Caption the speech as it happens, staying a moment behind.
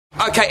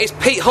Okay, it's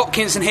Pete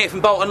Hopkinson here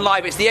from Bolton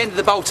Live. It's the end of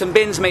the Bolton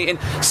Bins meeting.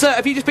 Sir,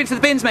 have you just been to the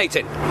Bins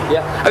meeting?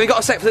 Yeah. Have you got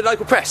a sec for the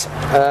local press?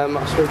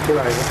 I spoke to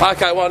Ray.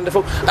 Okay,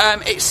 wonderful.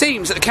 It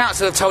seems that the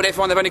council have told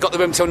everyone they've only got the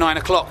room till 9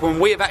 o'clock, when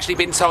we have actually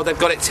been told they've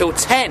got it till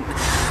 10.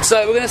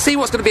 So we're going to see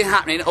what's going to be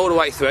happening all the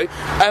way through.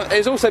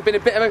 There's also been a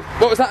bit of a...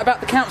 What was that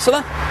about the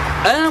councillor?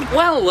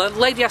 Well, a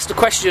lady asked a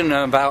question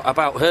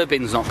about her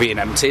bins not being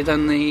emptied,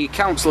 and the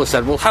councillor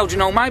said, well, how do you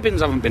know my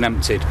bins haven't been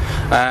emptied?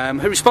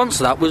 Her response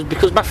to that was,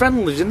 because my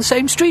friend lives in the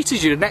same street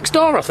as you, next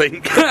door, I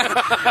think.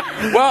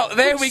 Well,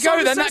 there we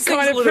go then. That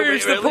kind of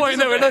proves the point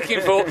that we're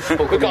looking for.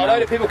 We've got a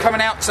load of people coming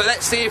out, so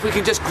let's see if we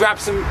can just grab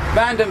some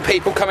random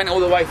people coming all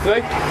the way through.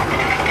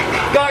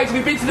 Guys,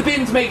 we've been to the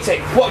Bins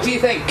meeting. What do you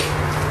think?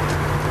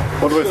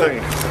 What do we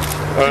think?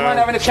 Do you mind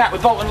having a chat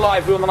with Bolton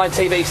Live, who are on the main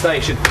TV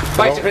station?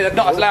 Basically, they've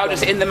not allowed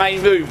us in the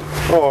main room.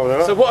 Oh,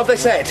 yeah. So what have they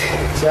said?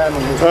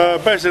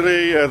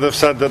 Basically, they've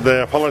said that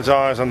they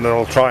apologise and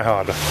they'll try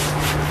harder.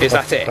 Is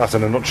that it? That's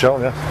in a nutshell,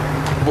 yeah.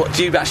 What,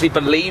 do you actually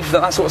believe that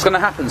that's what's going to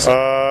happen?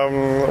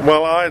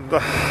 Well,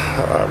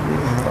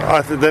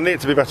 I think there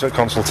needs to be better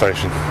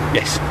consultation.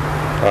 Yes.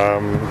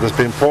 There's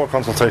been poor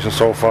consultation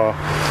so far.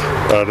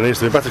 There needs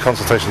to be better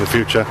consultation in the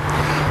future.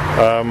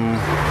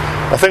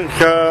 I think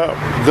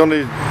the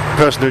only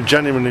person who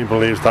genuinely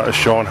believes that is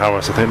Sean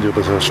Harris. I think the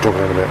others are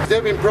struggling a bit.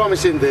 They've been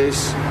promising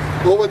this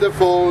over the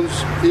phones,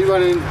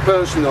 even in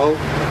personal,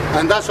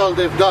 and that's all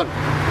they've done.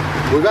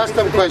 We've asked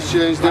them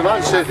questions, they've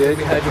answered it.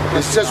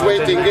 It's just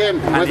waiting game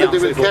whether they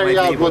will carry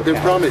out what they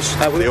promised.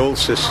 The old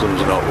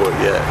system's not worked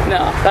yet.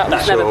 No, that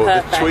was never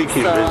perfect. The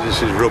tweaking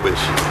business is rubbish.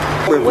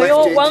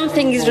 One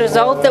thing is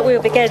resolved, that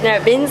we'll be getting our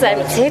bins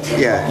emptied.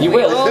 Yeah. You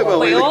will?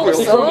 We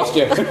also. Promised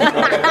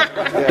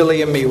you.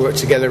 Billy and me work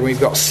together, and we've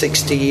got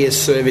 60 years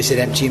service in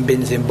emptying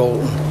bins in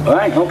Bolton.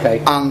 Right,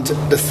 okay. And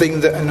the thing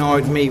that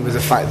annoyed me was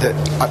the fact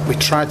that we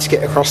tried to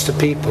get across to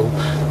people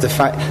the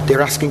fact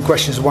they're asking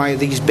questions, why are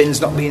these bins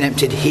not being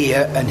emptied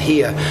here and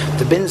here?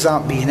 The bins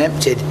aren't being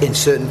emptied in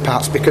certain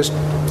parts because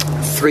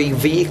 3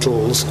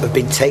 vehicles have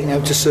been taken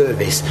out to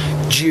service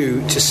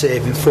due to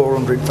saving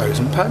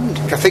 £400,000.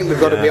 I think we've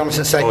got to be honest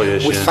and say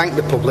we thank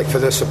the public for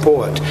their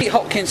support. Pete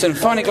Hopkinson,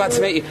 finally glad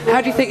to meet you.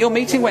 How do you think your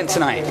meeting went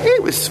tonight?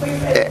 It was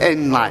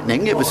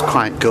enlightening, it was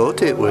quite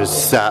good, it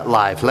was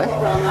lively,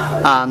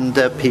 and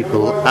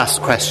people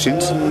asked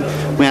questions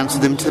and we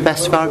answered them to the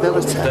best of our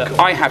ability.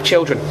 I have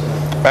children,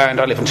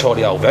 and I live on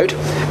Chorley Old Road,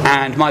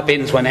 and my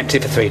bins weren't empty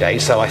for 3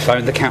 days, so I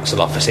phoned the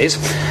council offices,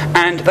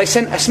 and they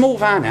sent a small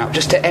van out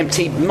just to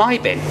empty my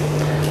bin,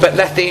 but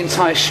left the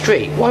entire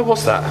street. Why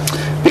was that?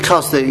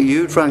 Because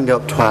you'd rang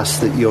up to us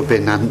that your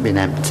bin hadn't been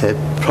emptied.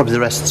 Probably the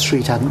rest of the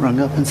street hadn't rung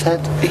up and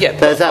said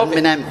theirs hadn't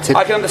been emptied.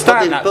 I can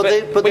understand that,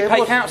 but we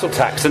pay council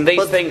tax, and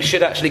these things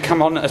should actually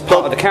come on as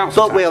part of the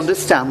council tax. But we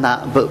understand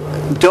that, but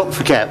don't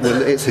forget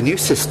that it's a new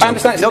system. I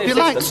understand it's a new system.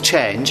 Nobody likes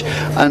change,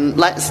 and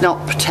let's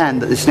not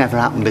pretend that this never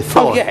happened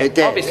before. Oh yeah, it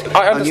did. Obviously.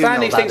 I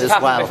understand these things have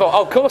happened before.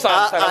 Oh, of course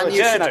I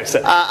understand.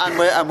 I'm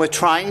a journo, and we're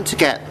trying to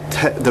get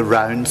the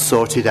round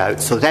sorted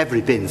out so that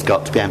every bin's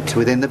got to be empty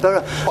within the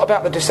borough. What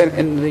about the dissent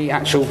in the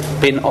actual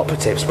bin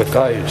operatives with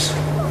those?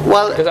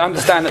 Well, because I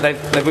understand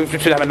that we've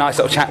just had a nice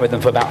little chat with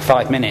them for about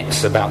 5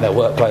 minutes about their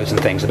workloads and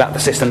things, about the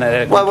system that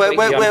they're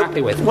completely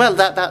unhappy with. Well,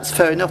 that's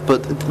fair enough,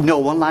 but no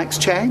one likes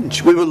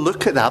change. We will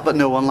look at that, but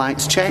no one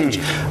likes change.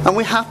 And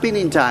we have been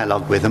in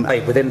dialogue with them.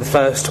 Within the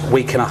first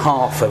week and a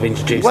half of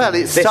introducing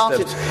the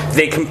system,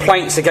 the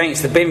complaints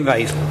against the bin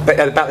raise,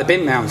 about the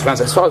bin mounds,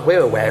 as far as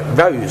we're aware,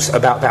 rose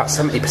about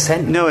 70%.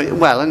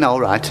 And all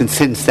right, and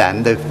since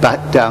then they've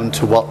backed down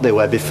to what they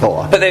were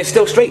before. But there's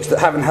still streets that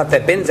haven't had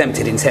their bins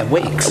emptied in 10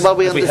 weeks. Well,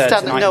 we understand.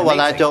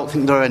 I don't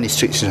think there are any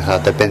streets that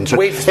have their bins.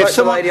 We've spoken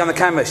to a lady on the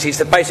camera. She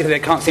said basically they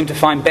can't seem to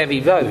find Bevy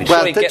Road.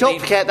 Well, don't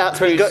forget that's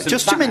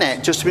just a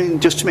minute. That's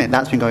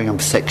been going on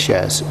for 6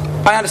 years.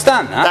 I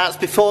understand that. That's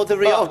before the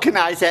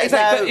reorganise it.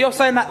 Exactly, but you're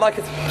saying that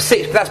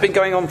that's been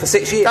going on for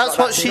 6 years. That's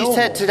what she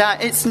said today.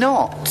 It's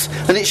not,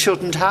 and it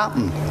shouldn't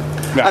happen.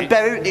 Right.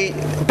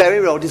 And Berry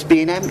Road is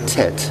being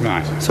emptied,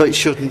 right? So it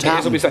shouldn't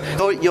happen.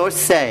 You're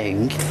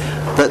saying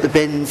that the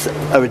bins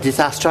are a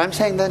disaster. I'm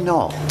saying they're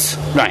not.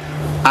 Right.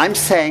 I'm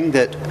saying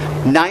that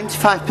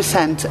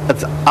 95%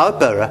 of our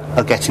borough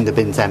are getting the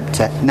bins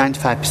empty.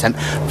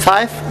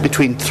 95%.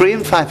 Between 3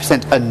 and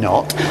 5% are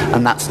not,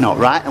 and that's not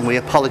right. And we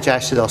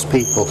apologise to those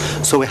people.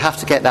 So we have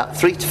to get that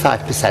 3 to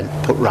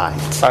 5% put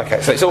right.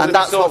 Okay. So it's all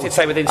sorted,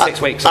 say within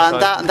 6 weeks.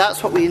 And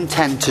that's what we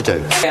intend to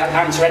do.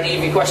 Answer any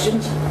of your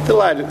questions. They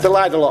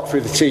lied a lot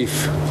through the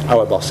chief,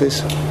 our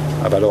bosses,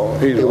 about all.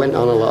 They went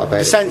on a lot about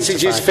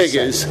percentages,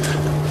 figures,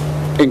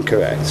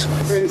 incorrect.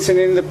 Printing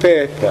in the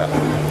paper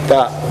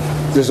that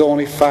there's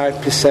only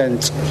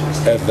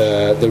 5% of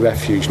the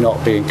refuge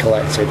not being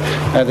collected.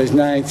 Now there's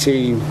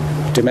 19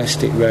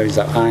 domestic roads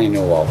that I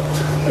know of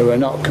who are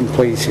not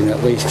completing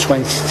at least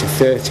 20 to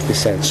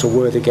 30%, so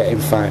where are they getting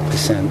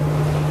 5%?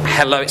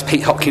 Hello, it's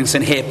Pete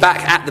Hopkinson here,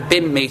 back at the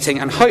bin meeting,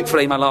 and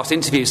hopefully my last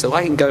interview so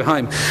I can go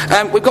home.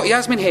 We've got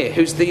Yasmin here,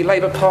 who's the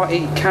Labour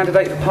Party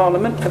candidate for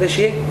Parliament for this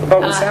year, for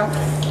Bolton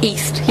South.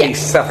 East, yes.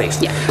 East,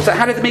 southeast. Yeah. So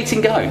how did the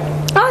meeting go?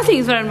 I think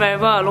it's very, very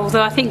well,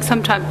 although I think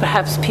sometimes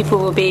perhaps people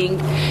were being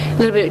a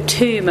little bit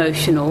too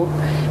emotional.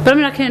 But I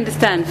mean, I can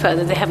understand the fact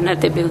that they haven't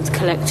had their bills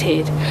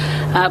collected.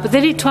 But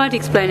they did try to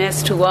explain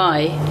as to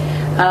why.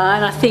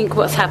 And I think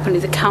what's happened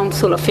is the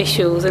council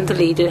officials and the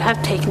leader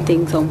have taken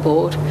things on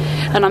board.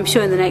 And I'm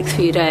sure in the next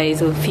few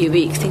days or a few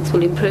weeks things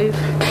will improve.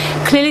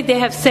 Clearly they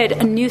have said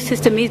a new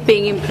system is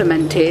being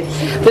implemented.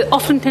 There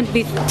often tend to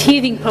be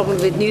teething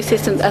problems with new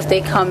systems as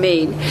they come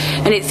in.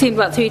 And it seems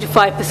about 3 to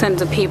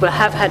 5% of people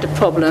have had a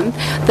problem.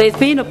 There's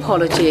been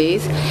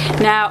apologies.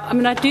 Now, I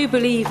mean, I do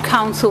believe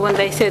council when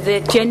they say they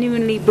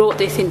genuinely brought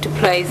this into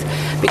place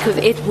because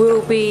it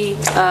will be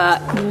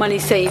money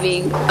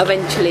saving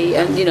eventually,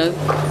 and you know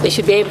they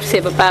should be able to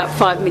save about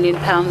 £5 million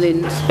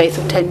in the space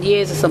of 10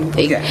 years or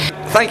something. Yeah.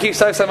 Thank you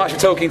so much for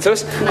talking to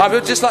us. I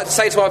would just like to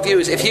say to our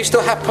viewers, if you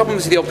still have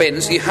problems with your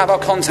bins, you have our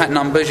contact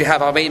numbers, you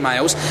have our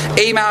emails,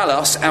 email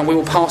us and we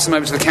will pass them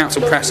over to the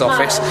council press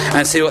office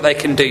and see what they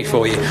can do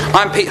for you.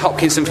 I'm Pete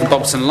Hopkinson from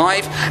Bolton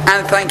Live,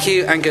 and thank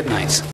you and good night.